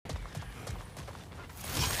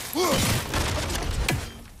Bloody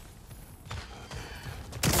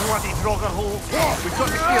Draugr hold. We've got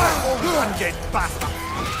to clear it all, undead bastard.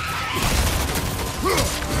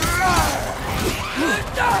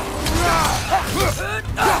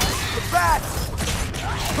 The bats!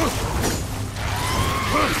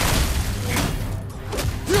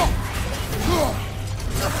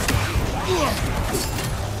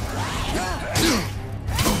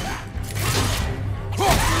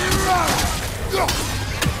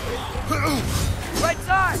 Right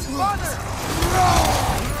side! Father!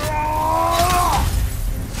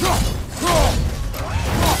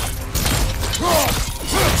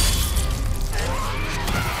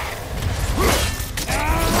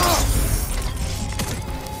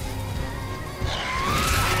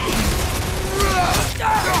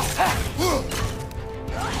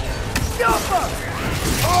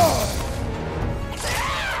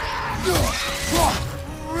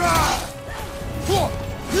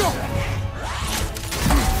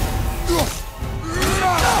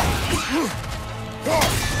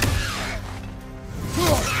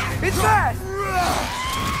 It's fast!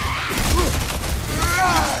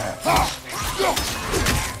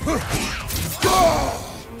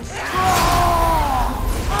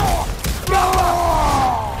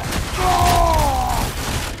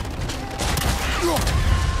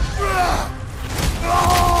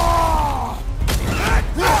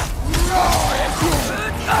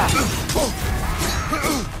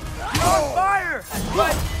 On fire!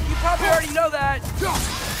 But you probably already know that.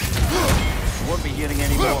 Won't be hearing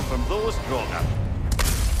any more from those Draugr.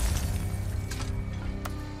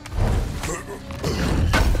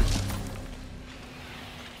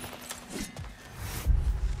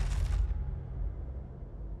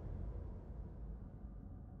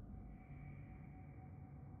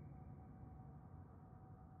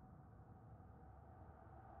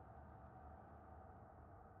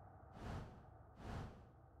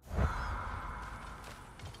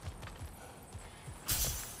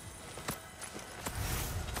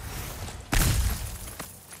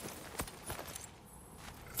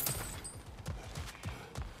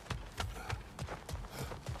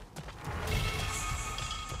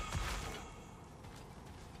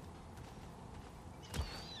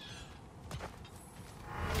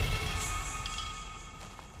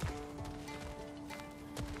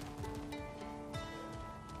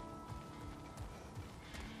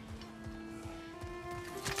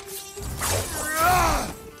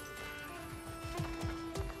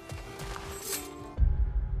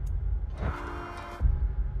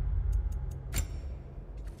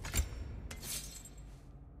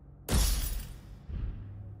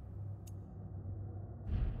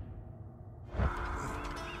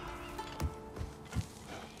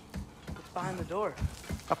 Behind the door.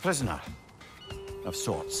 A prisoner. Of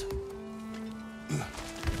sorts.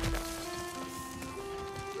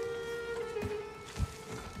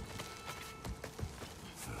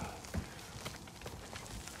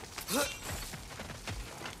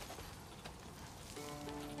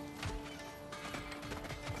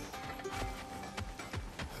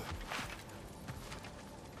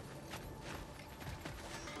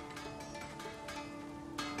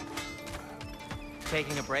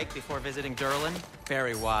 Taking a break before visiting Durlin?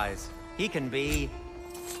 Very wise. He can be...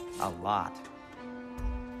 a lot.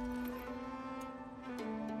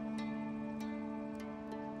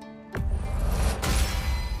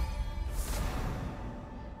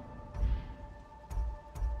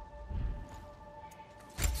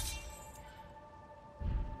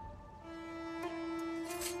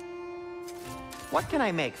 What can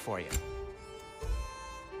I make for you?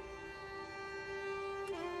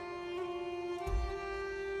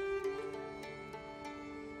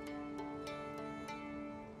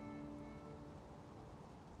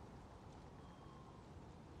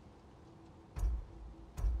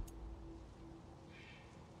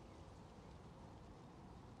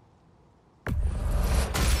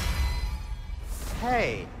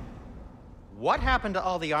 Hey, what happened to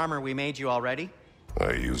all the armor we made you already?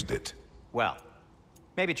 I used it. Well,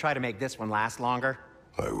 maybe try to make this one last longer.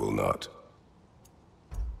 I will not.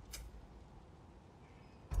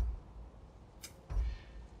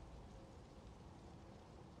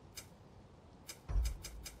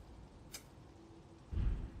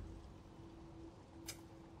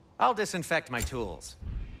 I'll disinfect my tools.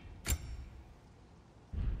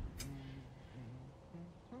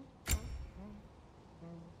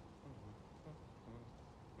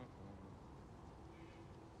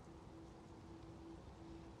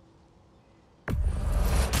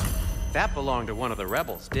 That belonged to one of the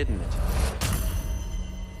rebels, didn't it?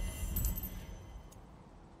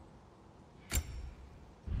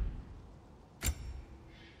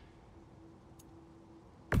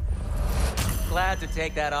 glad to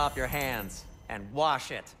take that off your hands and wash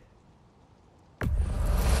it.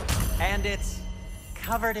 And it's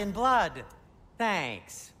covered in blood.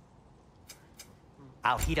 Thanks.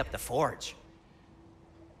 I'll heat up the forge.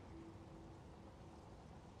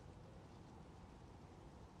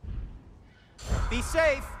 Be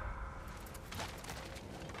safe.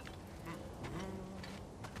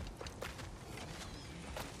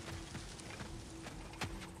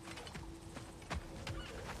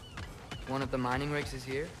 One of the mining rigs is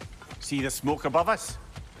here? See the smoke above us?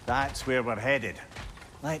 That's where we're headed.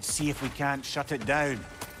 Let's see if we can't shut it down.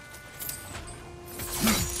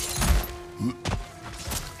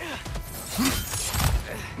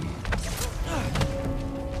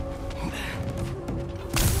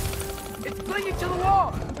 It's clinging to the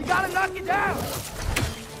wall! We gotta knock it down!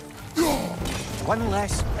 One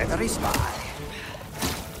less feathery spy.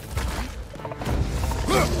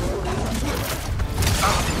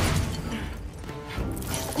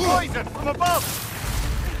 Poison from above!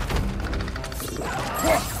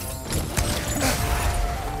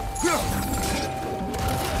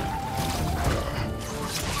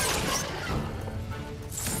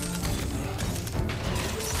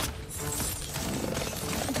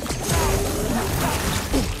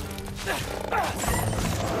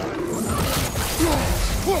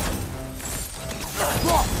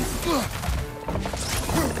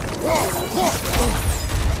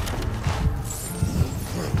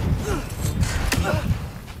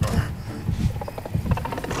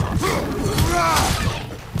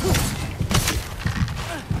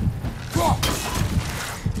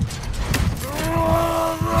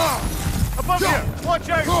 Above you! Watch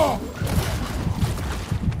out!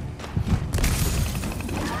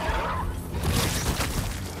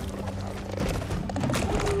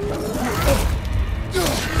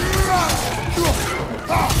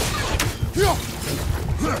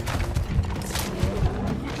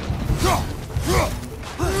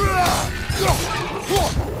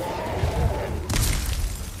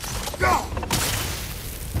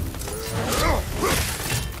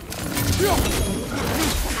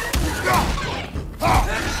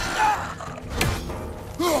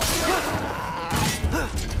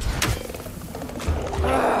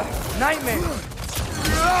 Nightmare!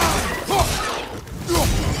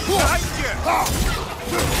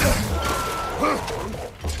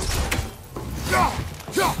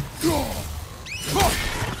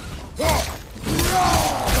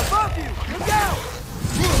 Above you! Look out!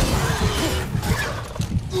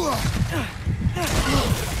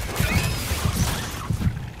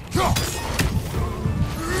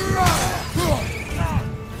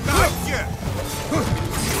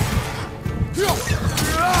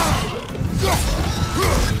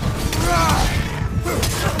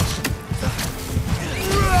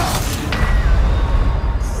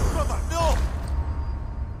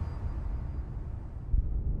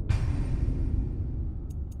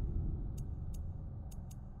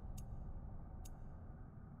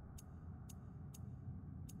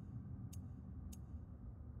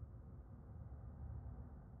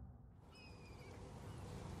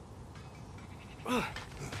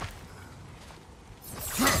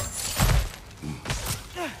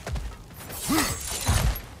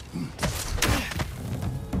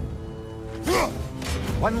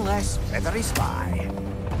 One less feathery spy.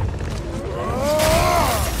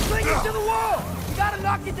 Cling it to the wall! We gotta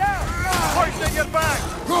knock it down! Hoisting it back!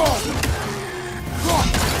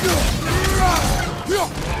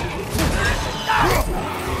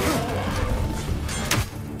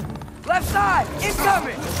 Left side!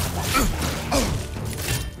 Incoming!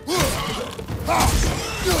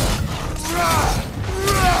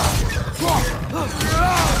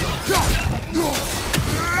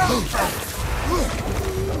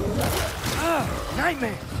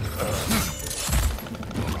 Nightmare!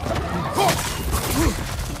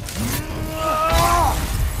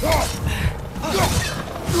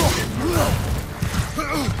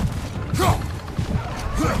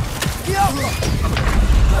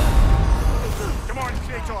 Come on,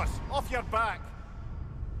 Kratos! Off your back!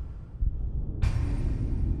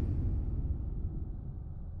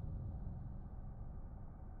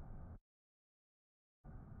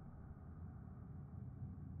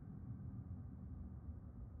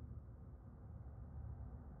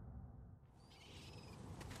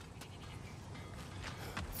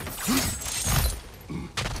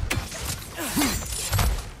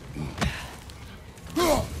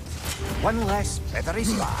 One less feathery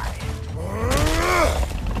spy.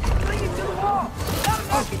 Cling it to the wall! Gotta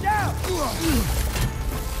knock it down!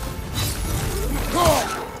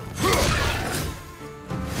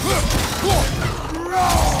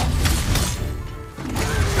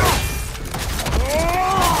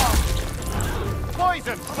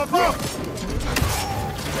 above!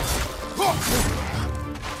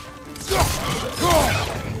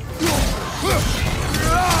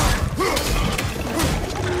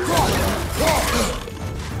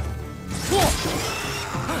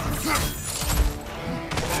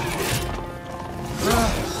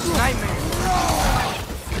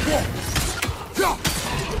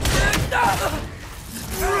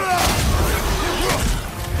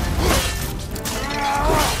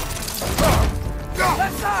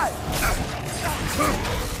 Left side!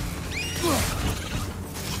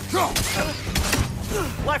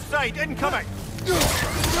 Left side, incoming!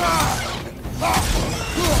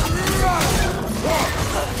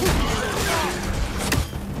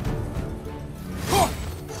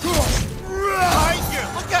 Behind you,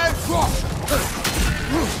 look out!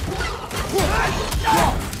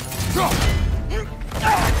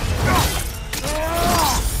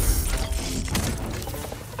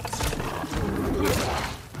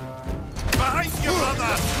 Behind you,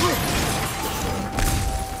 brother!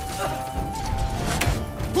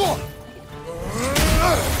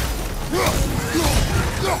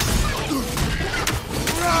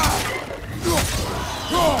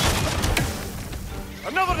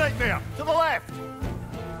 Another right there, to the left!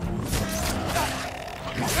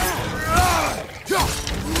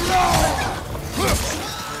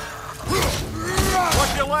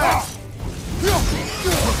 Watch your left!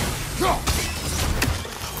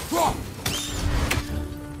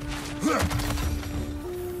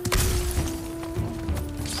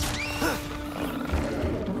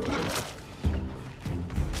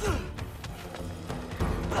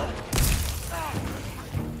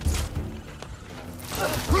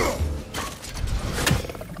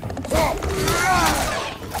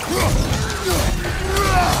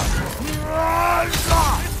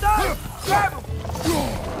 Grab him!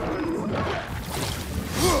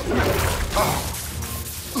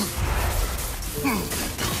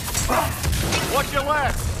 Watch your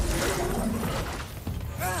left!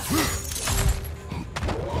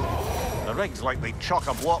 The rig's likely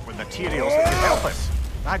chock-a-block with materials that could help us.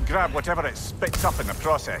 I'd grab whatever it spits up in the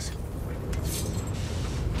process.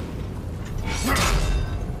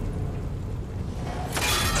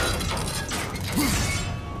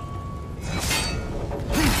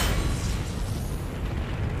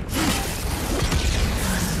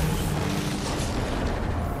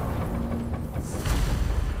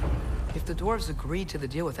 If the dwarves agreed to the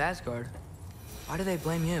deal with Asgard, why do they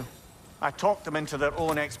blame you? I talked them into their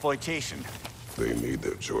own exploitation. They made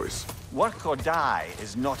their choice. Work or die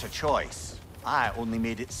is not a choice. I only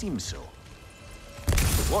made it seem so.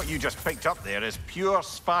 What you just picked up there is pure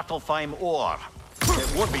Svartalfheim ore.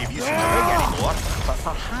 It won't be of use in the rig anymore, but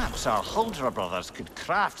perhaps our Huldra brothers could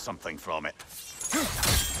craft something from it.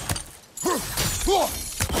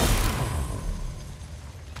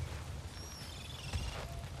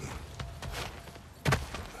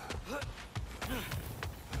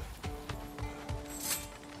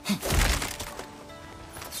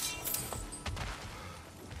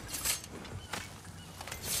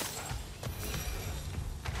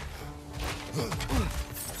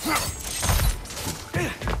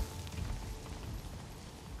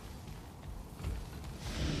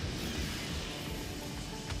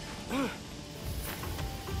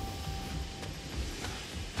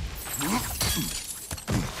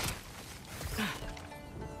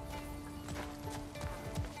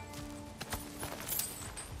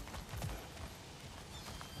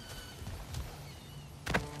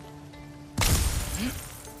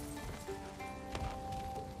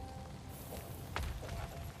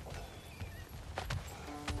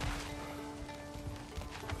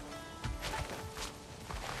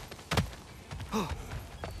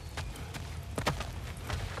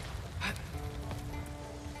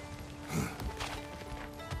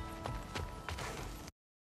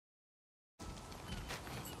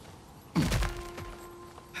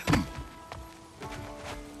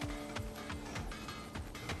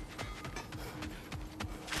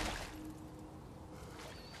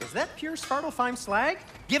 Is that pure Svartalfheim slag?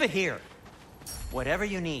 Give it here. Whatever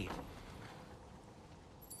you need.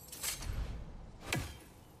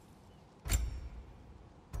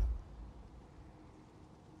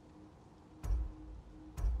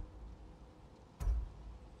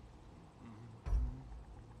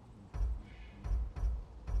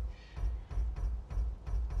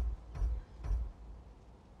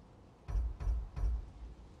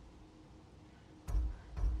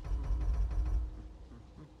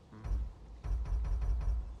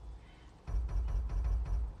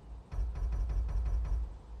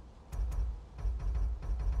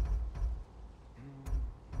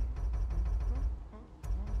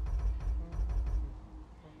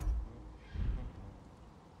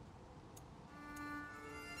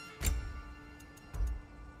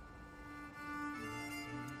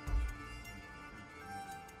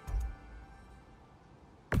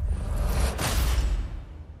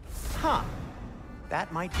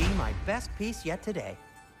 That might be my best piece yet today.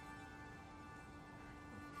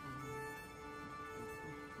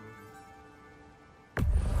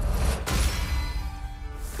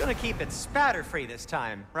 Gonna keep it spatter-free this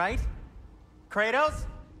time, right? Kratos?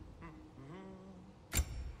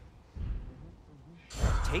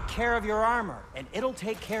 Take care of your armor, and it'll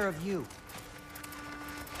take care of you.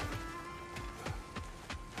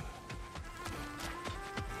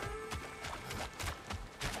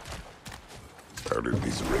 How did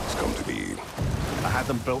these rigs come to be? I had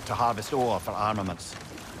them built to harvest ore for armaments.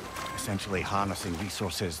 Essentially harnessing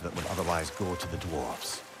resources that would otherwise go to the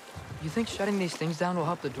dwarves. You think shutting these things down will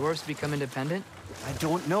help the dwarves become independent? I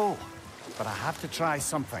don't know, but I have to try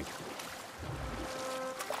something.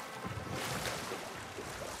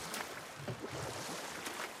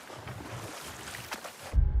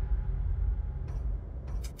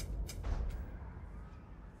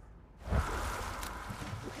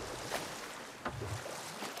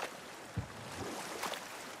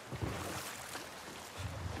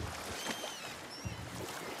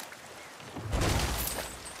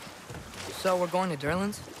 So we're going to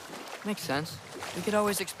Durlin's? Makes sense. We could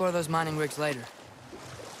always explore those mining rigs later.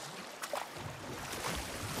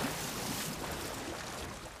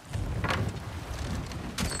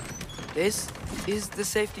 This is the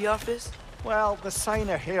safety office? Well, the sign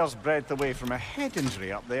a hair's breadth away from a head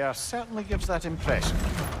injury up there certainly gives that impression.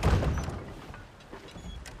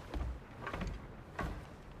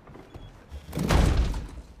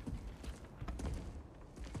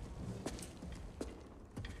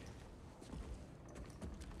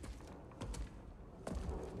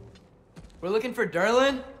 We're looking for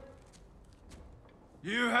Durlin?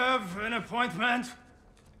 You have an appointment?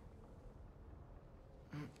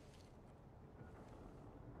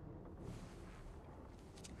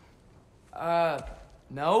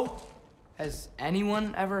 No? Has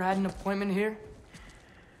anyone ever had an appointment here?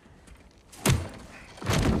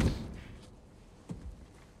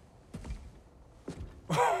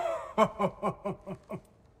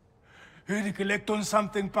 Here to collect on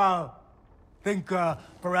something, pal? Think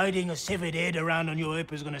parading a severed head around on your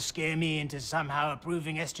hip is gonna scare me into somehow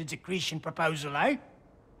approving Esther's accretion proposal, eh?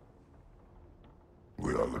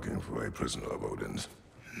 We are looking for a prisoner of Odin's.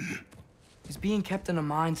 He's being kept in a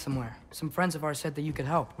mine somewhere. Some friends of ours said that you could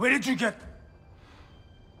help. Where did you get...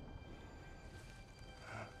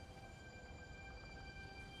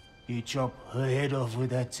 You chop her head off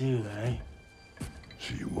with that too, eh?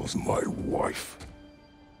 She was my wife.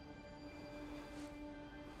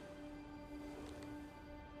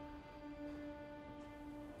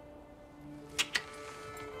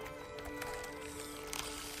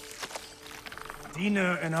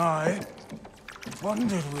 Dina and I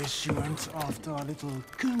wondered where she went after our little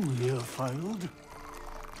coup here failed.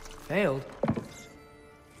 Failed?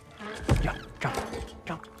 Yeah,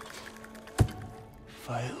 come.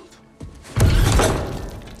 Failed.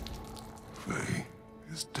 Faye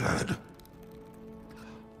is dead.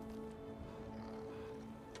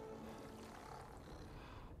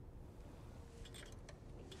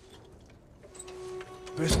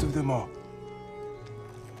 Best of them all.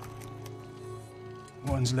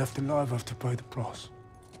 One's left alive after pay the price.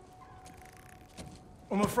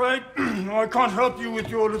 I'm afraid I can't help you with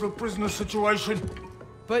your little prisoner situation.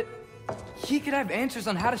 But he could have answers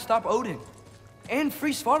on how to stop Odin. And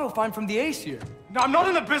free Svartalfheim from the Aesir. Now, I'm not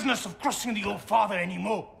in the business of crossing the old father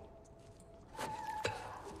anymore.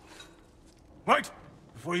 Wait,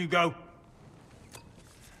 before you go.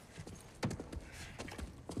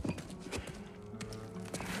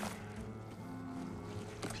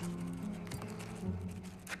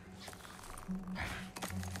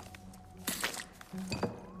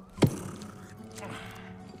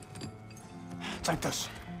 Take this.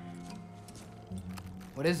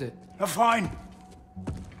 What is it? A fine.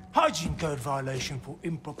 Hygiene code violation for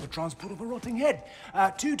improper transport of a rotting head.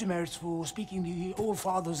 2 demerits for speaking the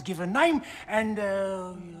All-Father's given name, and,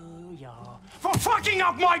 yeah, for fucking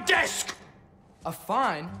up my desk! A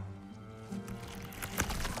fine?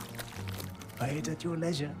 Pay it at your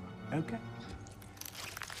leisure, okay?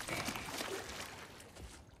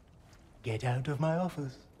 Get out of my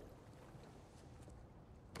office.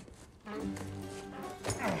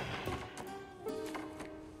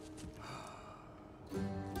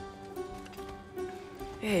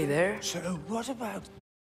 Hey there. So what about...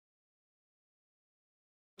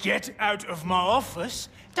 Get out of my office?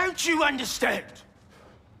 Don't you understand?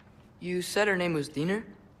 You said her name was Diener?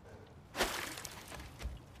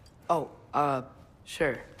 Oh,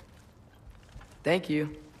 sure. Thank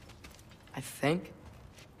you. I think.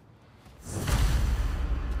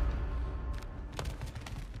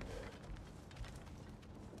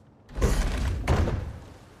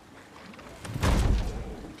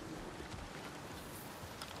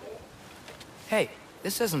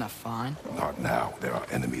 This isn't a fine. Not now. There are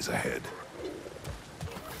enemies ahead.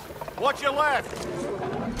 Watch your left!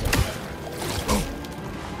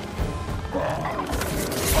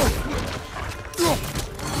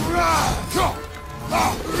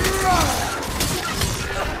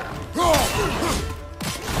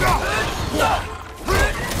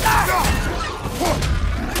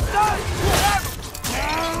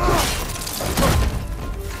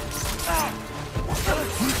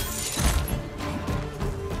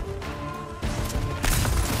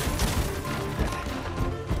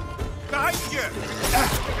 Behind you!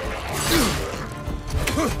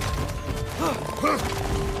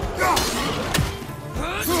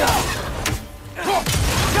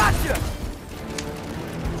 Gotcha!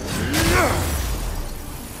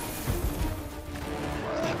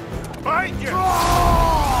 Behind you!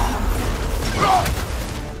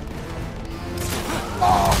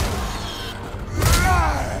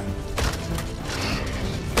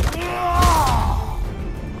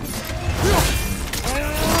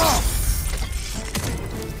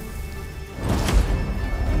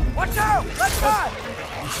 Watch out! Let's go!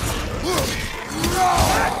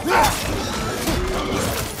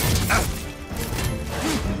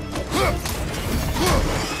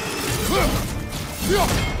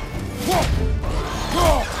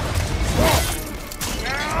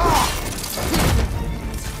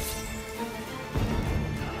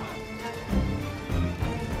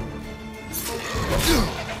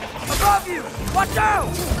 Above you! Watch out!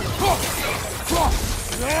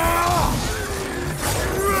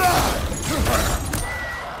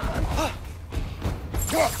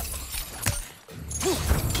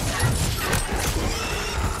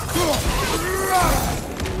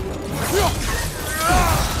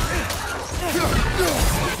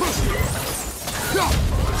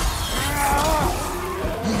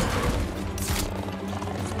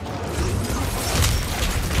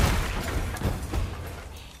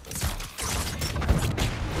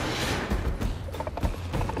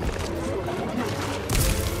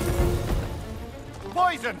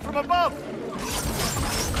 Poison from above!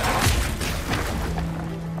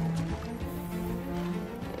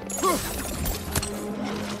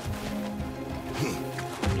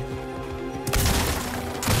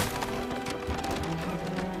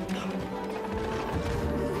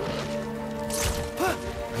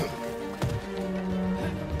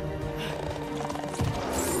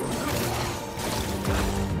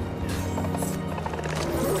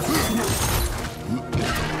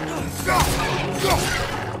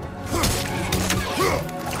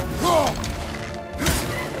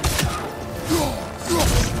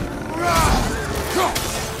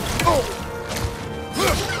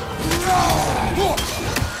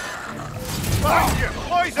 Behind you!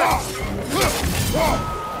 Poison!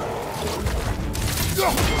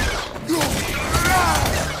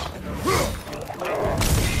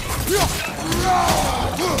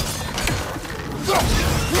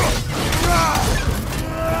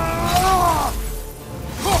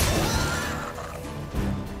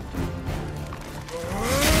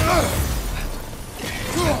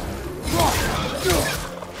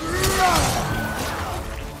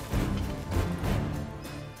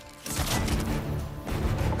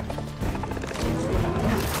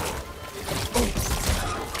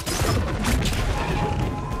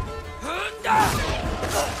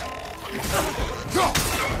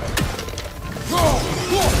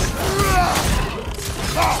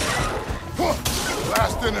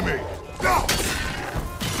 Last enemy!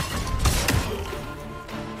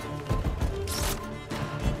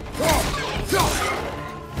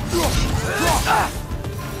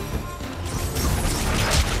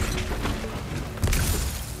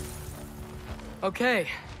 Okay,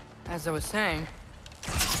 as I was saying, I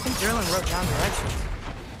think Derlin wrote down directions.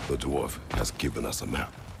 The dwarf has given us a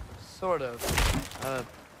map. Sort of.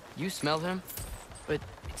 You smelled him? But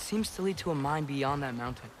it seems to lead to a mine beyond that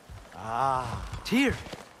mountain. Ah, Tyr!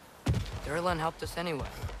 Derlin helped us anyway.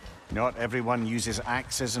 not everyone uses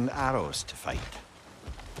axes and arrows to fight.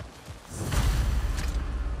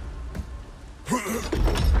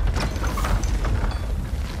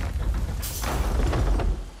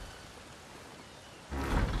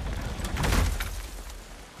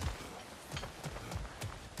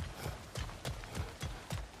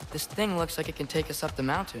 This thing looks like it can take us up the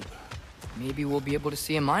mountain. Maybe we'll be able to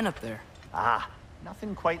see a mine up there. Ah,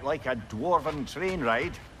 nothing quite like a dwarven train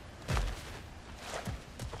ride.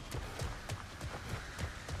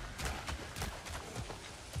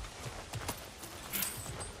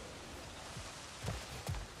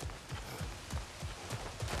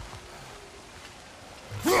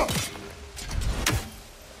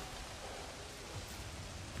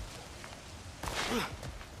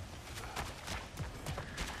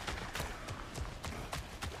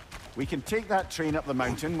 We can take that train up the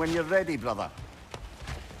mountain when you're ready, brother.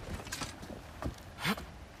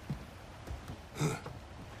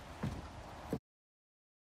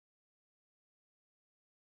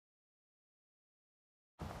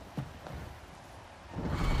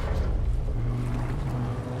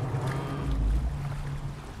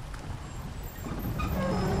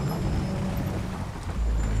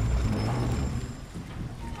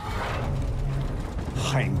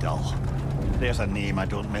 Heimdall. There's a name I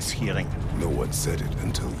don't miss hearing. No one said it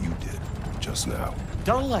until you did, just now.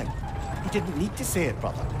 Durlin. He didn't need to say it,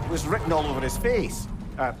 brother. It was written all over his face.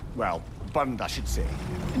 Well, burned, I should say.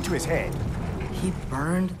 Into his head. He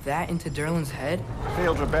burned that into Durlin's head?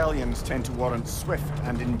 Failed rebellions tend to warrant swift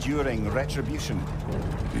and enduring retribution.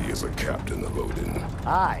 He is a captain of Odin.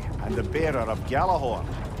 Aye, and the bearer of Galahorn.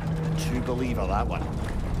 True believer, that one.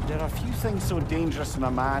 There are few things so dangerous in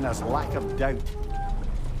a man as lack of doubt.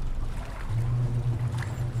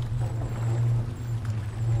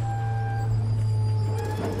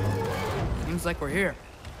 Seems like we're here.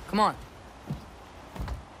 Come on.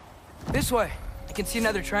 This way. I can see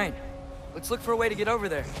another train. Let's look for a way to get over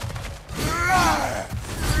there.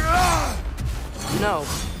 No.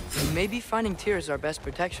 Maybe finding Tyr is our best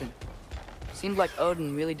protection. Seemed like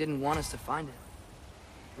Odin really didn't want us to find it.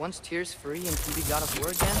 Once Tyr's free and can be god of war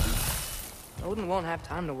again, Odin won't have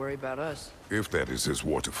time to worry about us. If that is his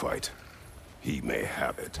war to fight, he may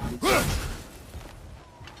have it.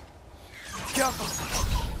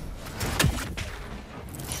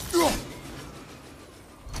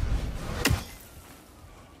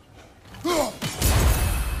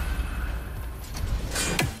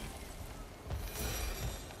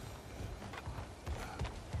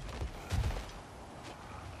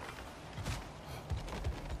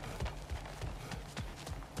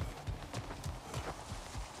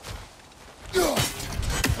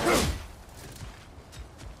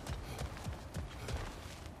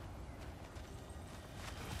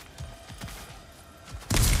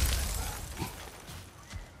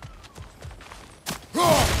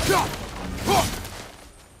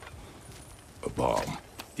 A bomb.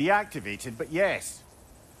 Deactivated, but yes.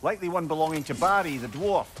 Likely one belonging to Barry, the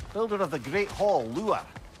dwarf, builder of the Great Hall, Lua.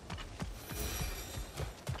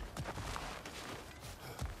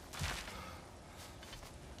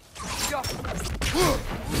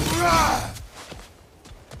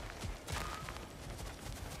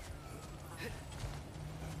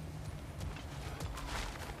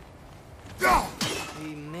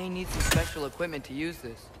 We may need some special equipment to use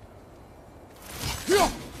this.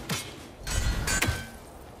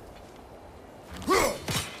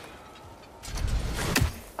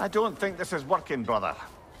 I don't think this is working, brother.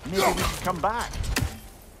 Maybe we should come back.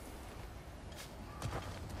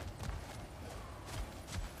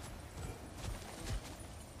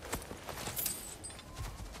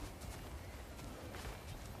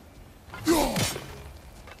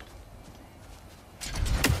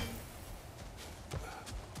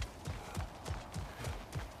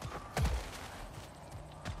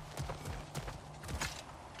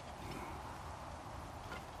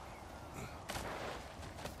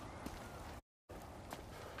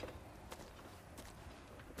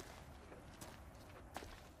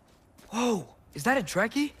 Whoa! Is that a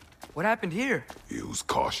Trekkie? What happened here? Use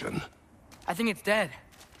caution. I think it's dead.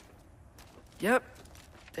 Yep.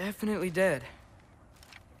 Definitely dead.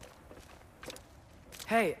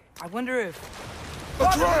 Hey, I wonder if...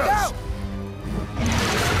 Atreus!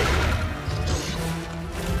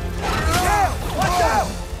 Watch out!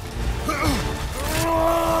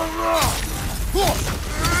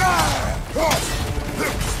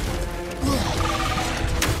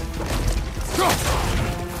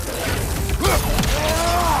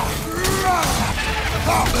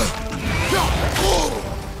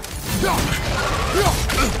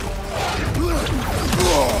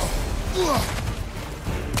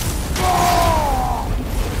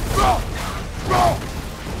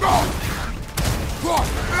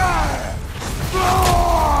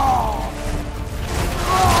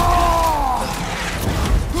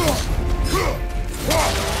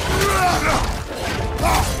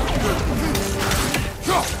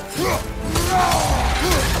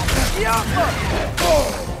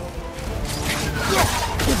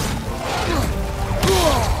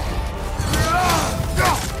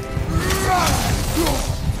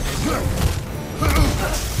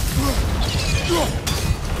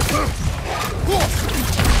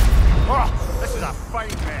 Oh, this is a fine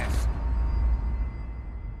mess.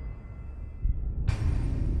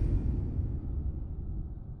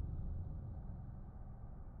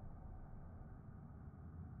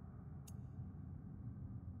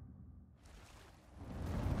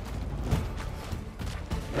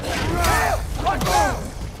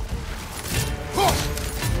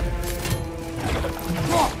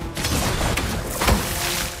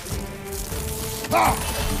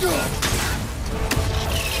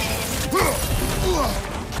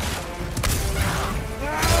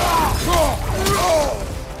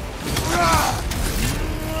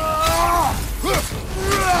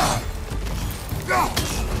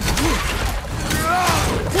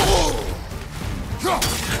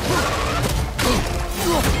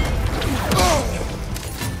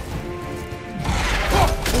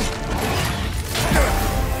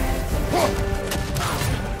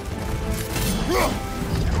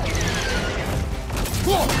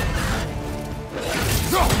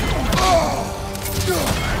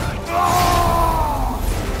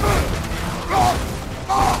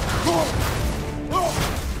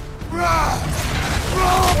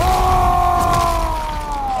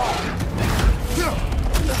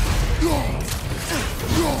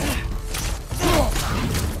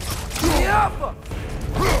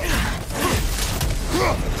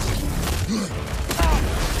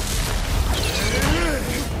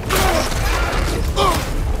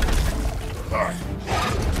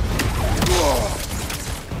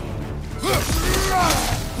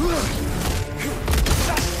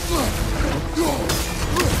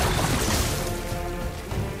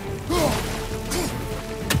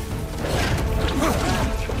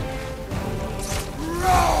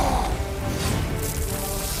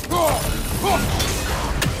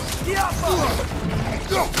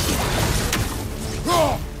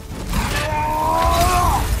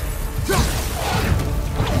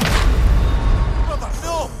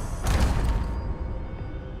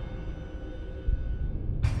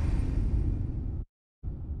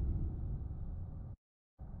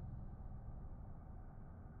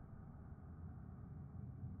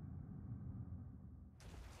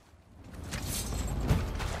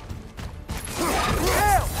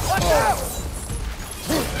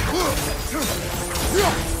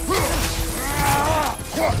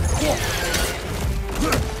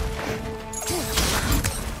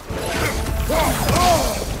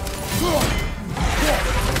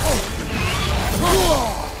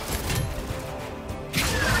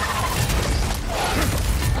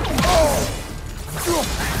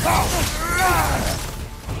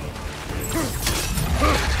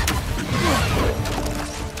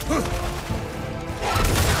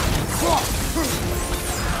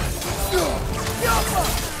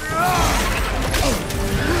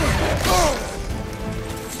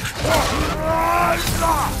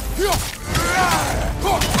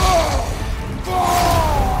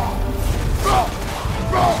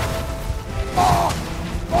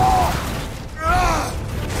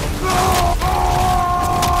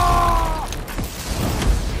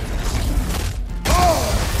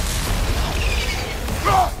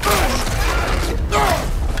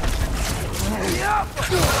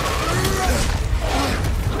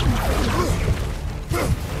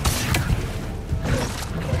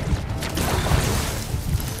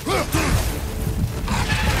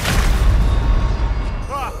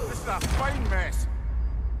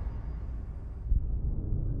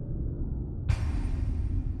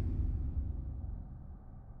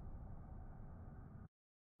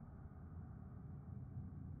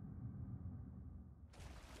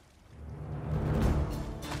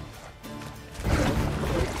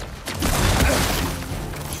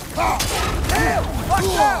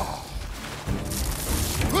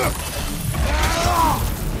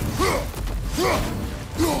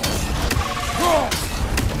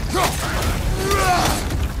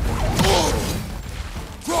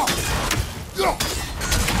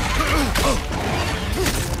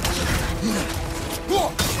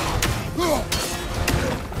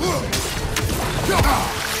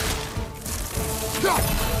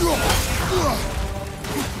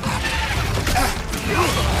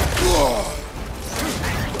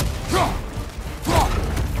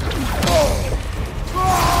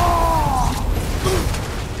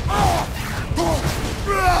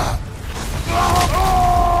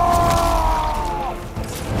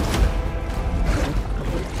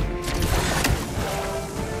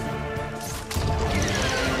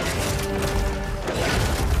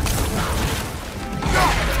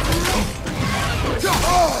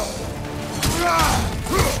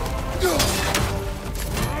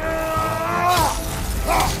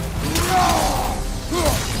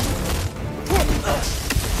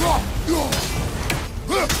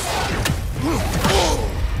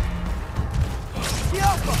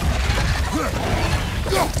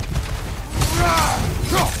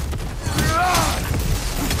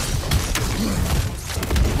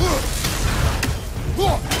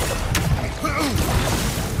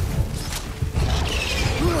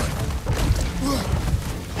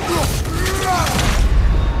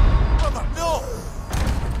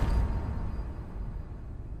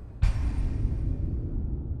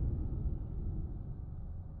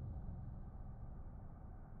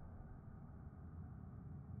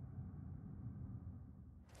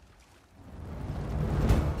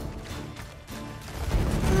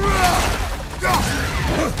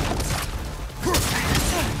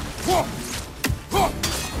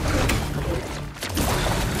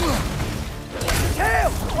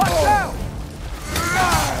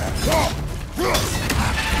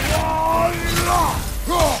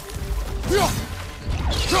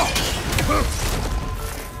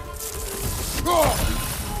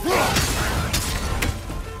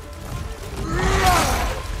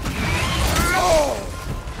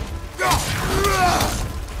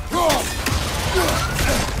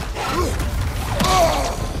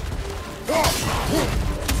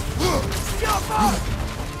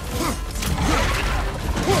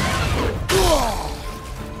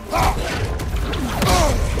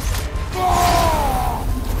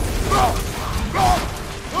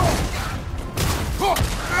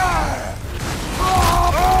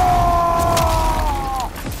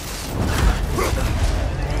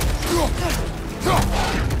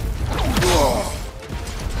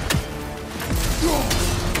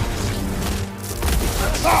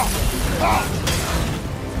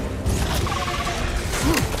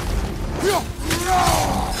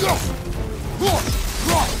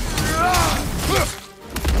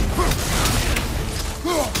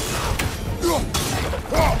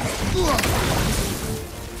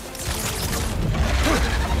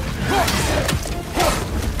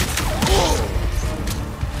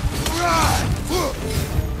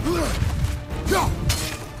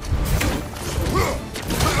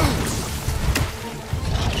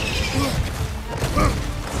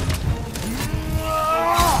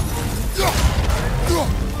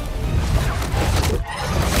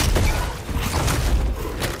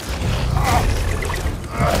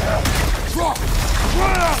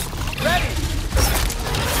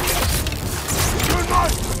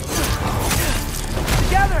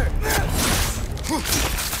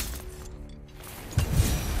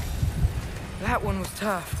 That one was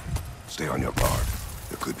tough. Stay on your guard.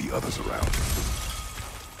 There could be others around.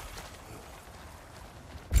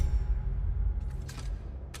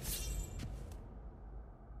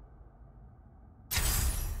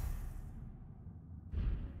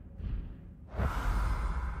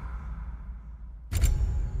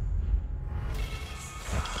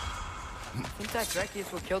 Isn't that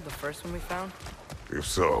Drekius what killed the first one we found? If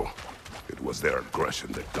so, it was their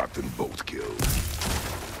aggression that got them both killed.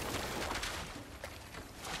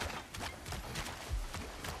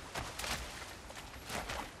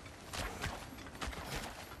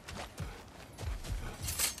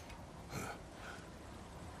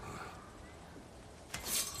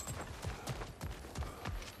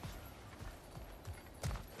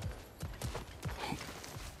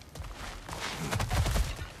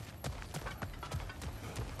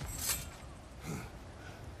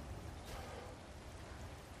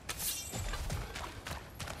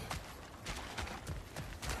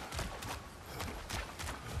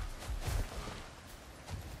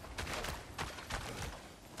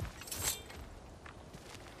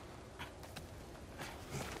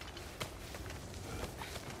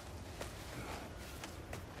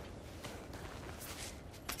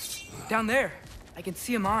 Down there! I can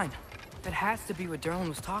see a mine. That has to be what Durlin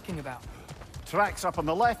was talking about. Tracks up on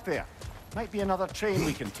the left there. Might be another train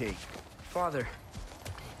we can take. Father,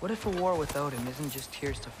 what if a war with Odin isn't just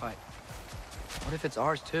Tyr's to fight? What if it's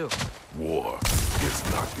ours too? War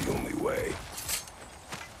is not the only way.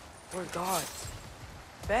 We're gods.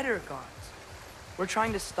 Better gods. We're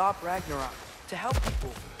trying to stop Ragnarok, to help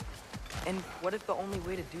people. And what if the only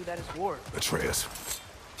way to do that is war? Atreus.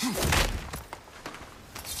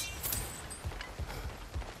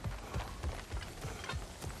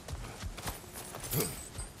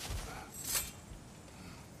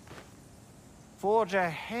 Forge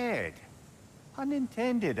ahead.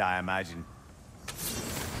 Unintended, I imagine.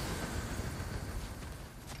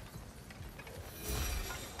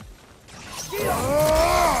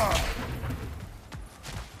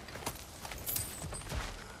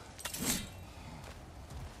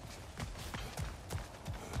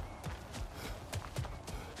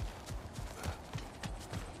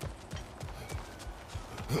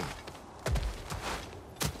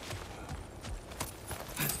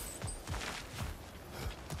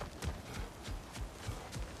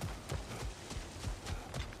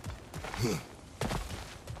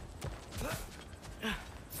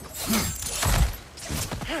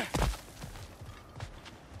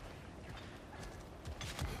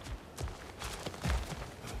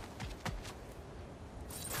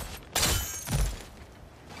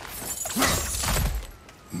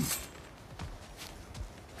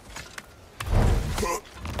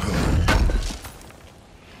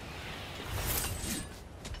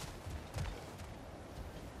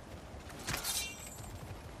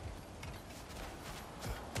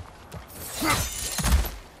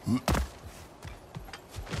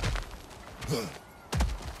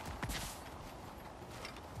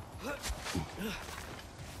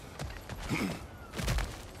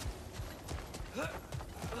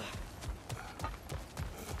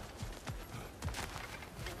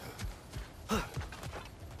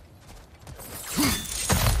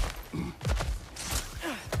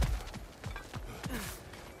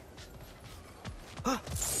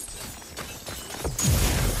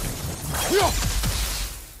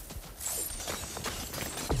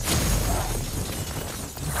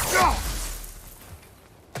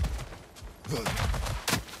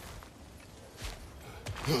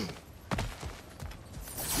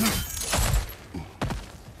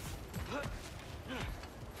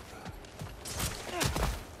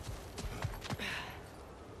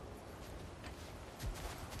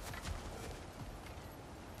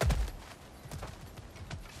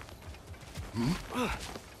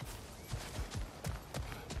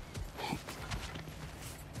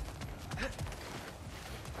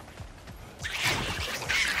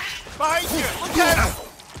 Behind you! Look out!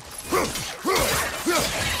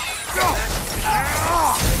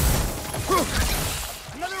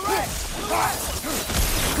 Another rat!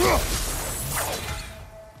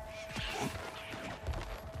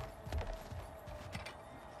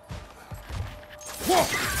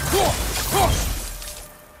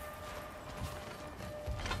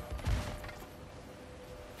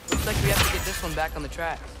 Looks like we have to get this one back on the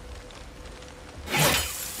tracks.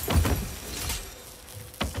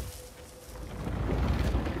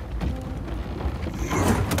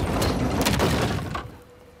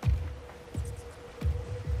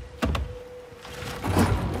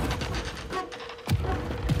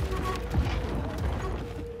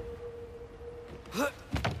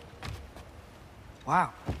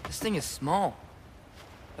 Wow, this thing is small.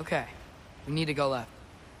 Okay, we need to go left.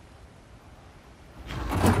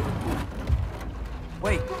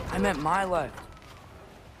 Wait, I meant my left.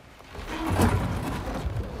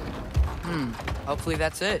 Hopefully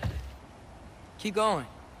that's it. Keep going.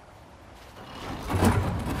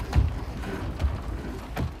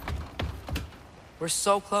 We're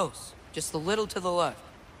so close. just a little to the left.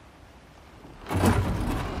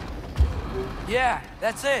 Yeah,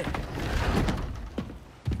 that's it.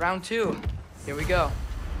 Round 2. Here we go.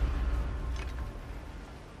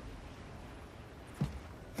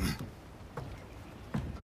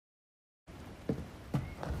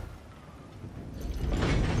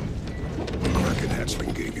 Kraken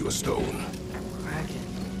hatchling gave you a stone. Kraken.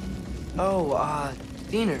 Oh,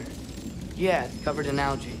 Diener. Yeah, it's covered in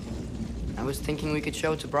algae. I was thinking we could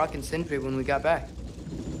show it to Brock and Sindri when we got back.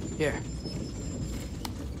 Here.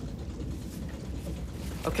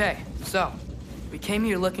 Okay, so, we came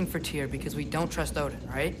here looking for Tyr because we don't trust Odin,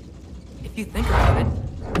 right? If you think about it,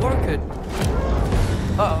 or could...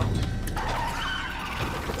 Uh-oh.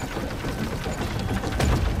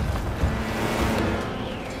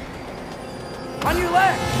 On your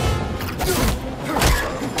left!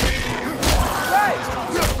 Right!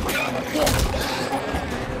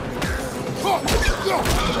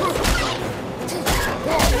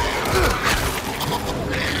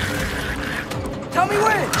 Tell me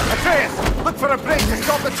when! Atreus! Look for a brake to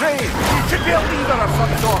stop the train! It should be a lever of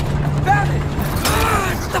some sort! Found it!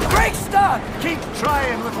 The brake's stuck! Keep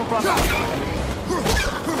trying, little brother!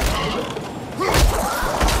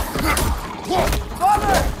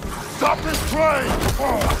 Father! Stop this train!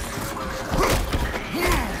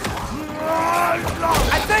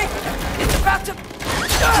 I think it's about to...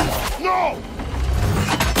 No!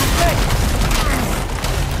 Hey!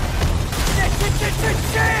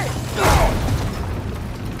 Shit!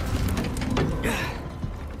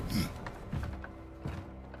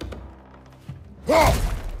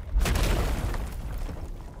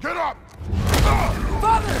 Get up!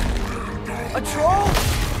 Father! A troll?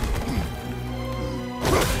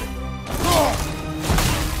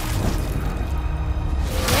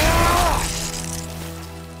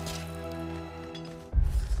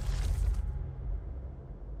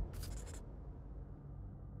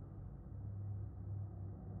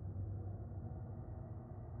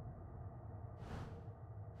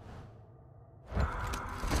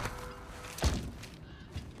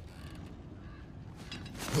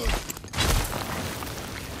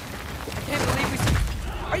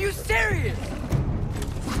 Are you serious?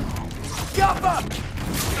 Yappa!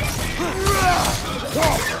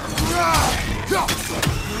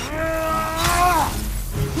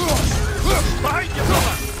 Behind you,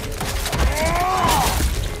 brother!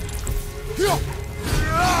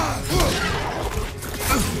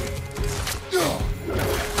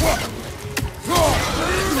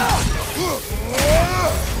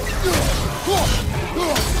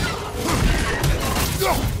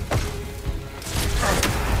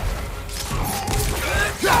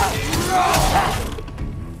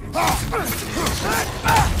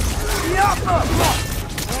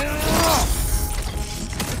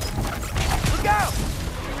 Look out!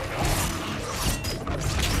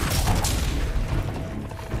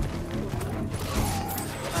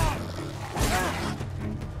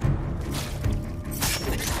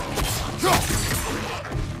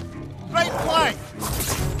 Right flank!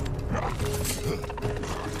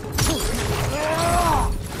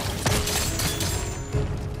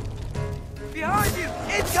 Behind you!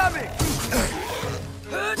 Incoming!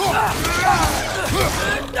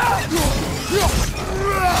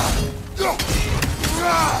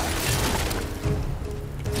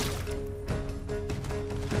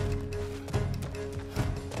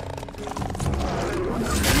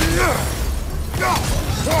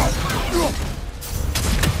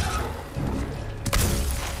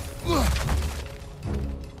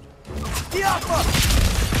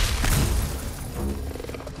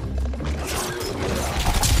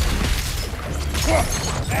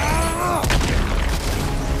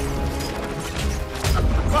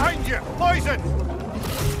 Behind you! Poison!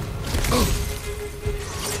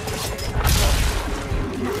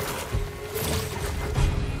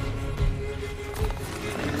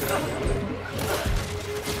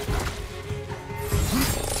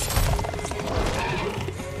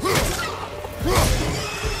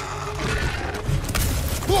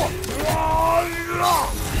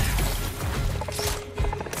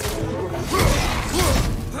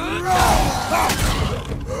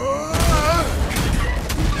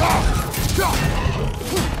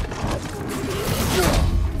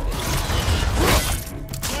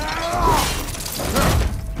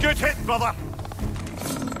 Good hit, brother!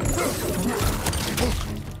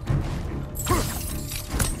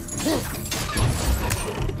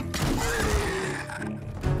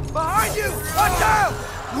 Behind you! Watch out!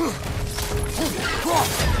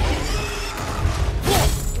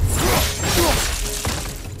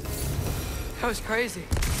 That was crazy.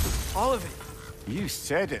 All of it. You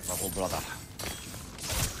said it, little brother.